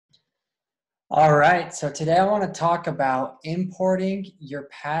All right, so today I want to talk about importing your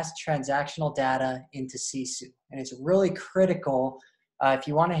past transactional data into Sisu. And it's really critical if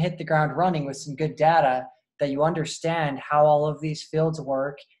you want to hit the ground running with some good data that you understand how all of these fields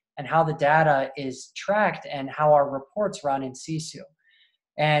work and how the data is tracked and how our reports run in Sisu.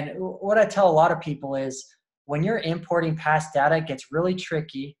 And what I tell a lot of people is when you're importing past data, it gets really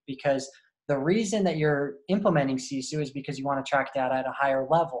tricky because the reason that you're implementing Sisu is because you want to track data at a higher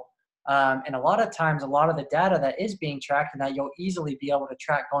level. And a lot of times, a lot of the data that is being tracked and that you'll easily be able to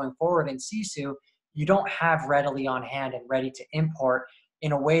track going forward in Sisu, you don't have readily on hand and ready to import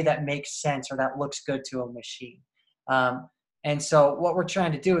in a way that makes sense or that looks good to a machine. Um, and so what we're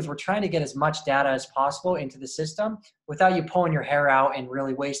trying to do is we're trying to get as much data as possible into the system without you pulling your hair out and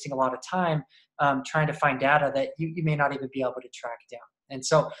really wasting a lot of time trying to find data that you may not even be able to track down. And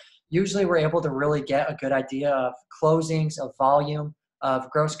so usually we're able to really get a good idea of closings, of volume, of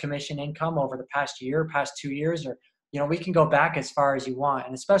gross commission income over the past year, past 2 years, or we can go back as far as you want.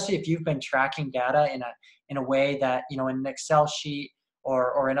 And especially if you've been tracking data in a way that in an Excel sheet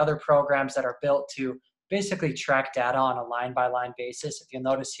or in other programs that are built to basically track data on a line by line basis. If you'll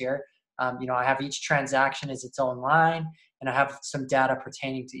notice here, I have each transaction as its own line, and I have some data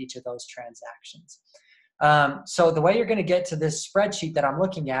pertaining to each of those transactions. So the way you're going to get to this spreadsheet that I'm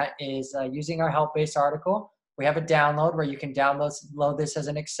looking at is using our help-based article. We have a download where you can load this as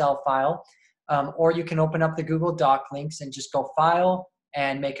an Excel file, or you can open up the Google Doc links and just go File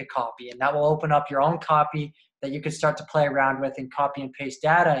and make a copy. And that will open up your own copy that you can start to play around with and copy and paste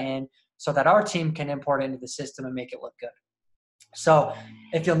data in so that our team can import it into the system and make it look good. So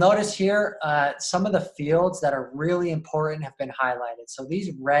if you'll notice here, some of the fields that are really important have been highlighted. So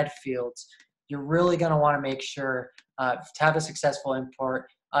these red fields, you're really going to want to make sure to have a successful import,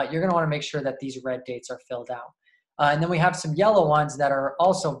 you're going to want to make sure that these red dates are filled out. And then we have some yellow ones that are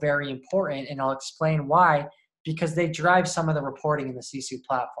also very important, and I'll explain why, because they drive some of the reporting in the Sisu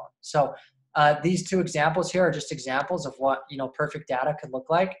platform. So these two examples here are just examples of what perfect data could look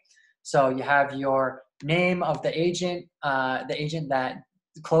like. So you have your name of the agent that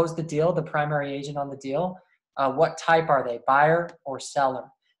closed the deal, the primary agent on the deal. What type are they, buyer or seller?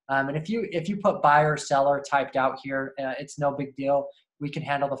 And if you put buyer, seller typed out here, it's no big deal. We can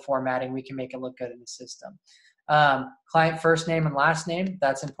handle the formatting. We can make it look good in the system. Client first name and last name,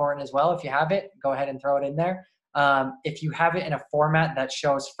 that's important as well. If you have it, go ahead and throw it in there. If you have it in a format that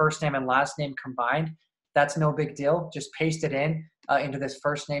shows first name and last name combined, that's no big deal. Just paste it in into this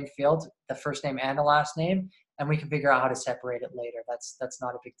first name field, the first name and the last name, and we can figure out how to separate it later. That's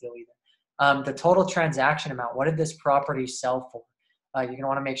not a big deal either. The total transaction amount, what did this property sell for? You're going to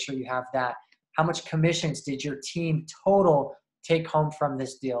want to make sure you have that. How much commissions did your team total take home from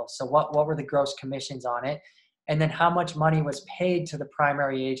this deal? So what were the gross commissions on it? And then how much money was paid to the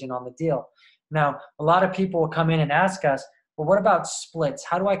primary agent on the deal? Now, a lot of people will come in and ask us, well, what about splits?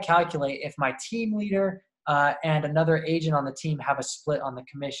 How do I calculate if my team leader and another agent on the team have a split on the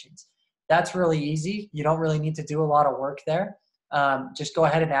commissions? That's really easy. You don't really need to do a lot of work there. Just go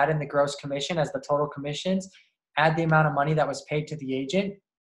ahead and add in the gross commission as the total commissions, add the amount of money that was paid to the agent,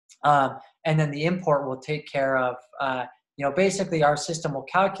 and then the import will take care of, basically our system will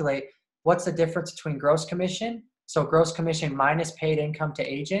calculate what's the difference between gross commission, so gross commission minus paid income to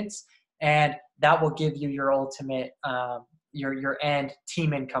agents, and that will give you your ultimate, your end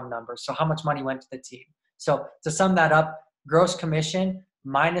team income number. So how much money went to the team. So to sum that up, gross commission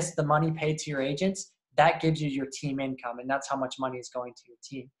minus the money paid to your agents, that gives you your team income, and that's how much money is going to your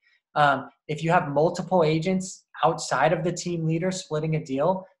team. If you have multiple agents outside of the team leader splitting a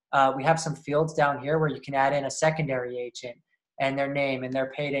deal, we have some fields down here where you can add in a secondary agent and their name and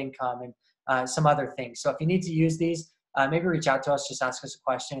their paid income and some other things. So if you need to use these, maybe reach out to us, just ask us a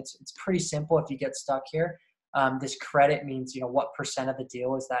question. It's pretty simple if you get stuck here. This credit means, what % of the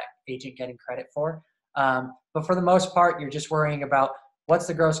deal is that agent getting credit for. But for the most part, you're just worrying about what's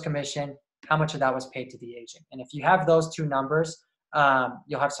the gross commission, how much of that was paid to the agent. And if you have those two numbers,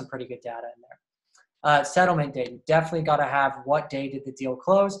 you'll have some pretty good data in there. Settlement date, you definitely got to have what day did the deal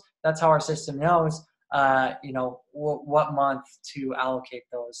close. That's how our system knows, what month to allocate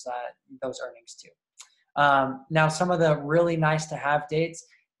those earnings to. Now, some of the really nice to have dates,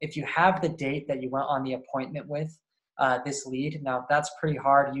 if you have the date that you went on the appointment with this lead, now that's pretty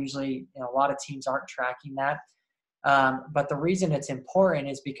hard. Usually, a lot of teams aren't tracking that. But the reason it's important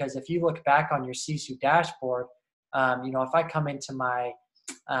is because if you look back on your Sisu dashboard, if I come into my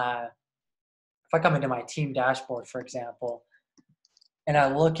team dashboard, for example, and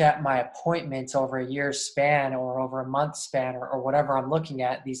I look at my appointments over a year's span or over a month span or whatever I'm looking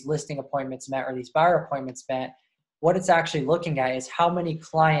at, these listing appointments met or these buyer appointments met, what it's actually looking at is how many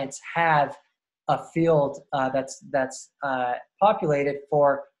clients have a field that's populated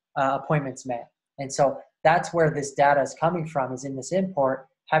for appointments made. And so that's where this data is coming from, is in this import,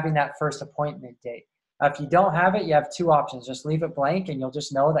 having that first appointment date. If you don't have it, you have two options. Just leave it blank and you'll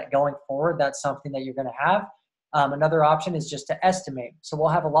just know that going forward, that's something that you're going to have. Another option is just to estimate. So we'll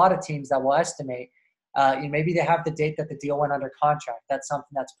have a lot of teams that will estimate. Maybe they have the date that the deal went under contract. That's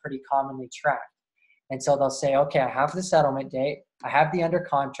something that's pretty commonly tracked. And so they'll say, okay, I have the settlement date. I have the under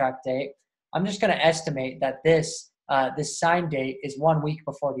contract date. I'm just going to estimate that this sign date is 1 week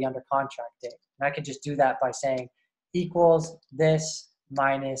before the under contract date. And I can just do that by saying equals this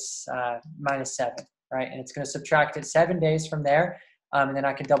minus 7, right? And it's going to subtract it 7 days from there. And then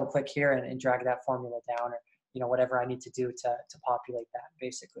I can double click here and drag that formula down, or whatever I need to do to populate that,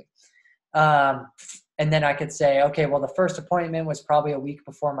 basically. And then I could say, okay, well, the first appointment was probably a week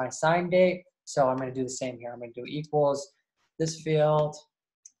before my sign date. So I'm going to do the same here. I'm going to do equals this field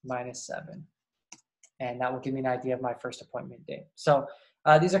minus 7. And that will give me an idea of my first appointment date. So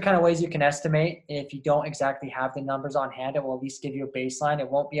these are kind of ways you can estimate. If you don't exactly have the numbers on hand, it will at least give you a baseline. It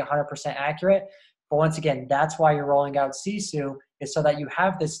won't be 100% accurate. But once again, that's why you're rolling out Sisu, is so that you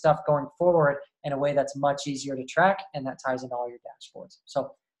have this stuff going forward in a way that's much easier to track, and that ties into all your dashboards.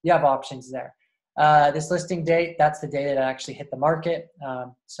 So you have options there. This listing date, that's the day that it actually hit the market.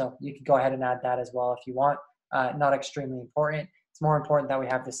 So you can go ahead and add that as well if you want. Not extremely important. It's more important that we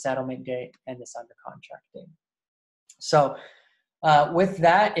have the settlement date and this under contract date. So with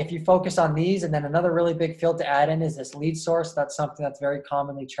that, if you focus on these, and then another really big field to add in is this lead source. That's something that's very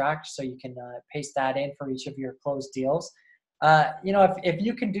commonly tracked. So you can paste that in for each of your closed deals. If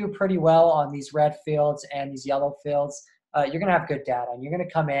you can do pretty well on these red fields and these yellow fields, you're going to have good data, and you're going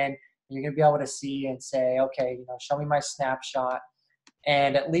to come in and you're going to be able to see and say, okay, show me my snapshot,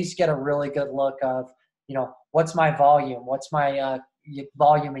 and at least get a really good look of, what's my volume, what's my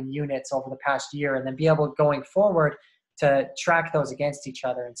volume in units over the past year, and then be able, going forward, to track those against each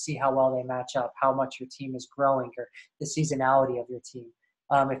other and see how well they match up, how much your team is growing, or the seasonality of your team.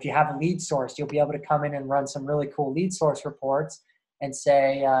 If you have a lead source, you'll be able to come in and run some really cool lead source reports and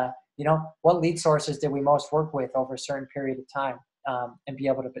say, what lead sources did we most work with over a certain period of time, and be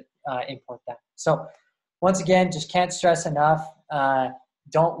able to import that. So once again, just can't stress enough,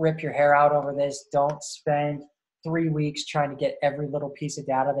 don't rip your hair out over this. Don't spend 3 weeks trying to get every little piece of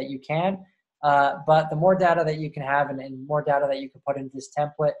data that you can. But the more data that you can have and more data that you can put into this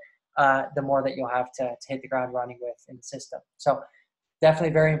template, the more that you'll have to hit the ground running with in the system. So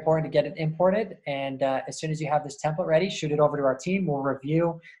definitely very important to get it imported. And as soon as you have this template ready, shoot it over to our team. We'll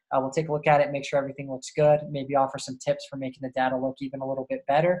review. We'll take a look at it, make sure everything looks good, maybe offer some tips for making the data look even a little bit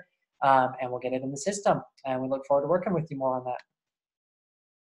better. And we'll get it in the system. And we look forward to working with you more on that.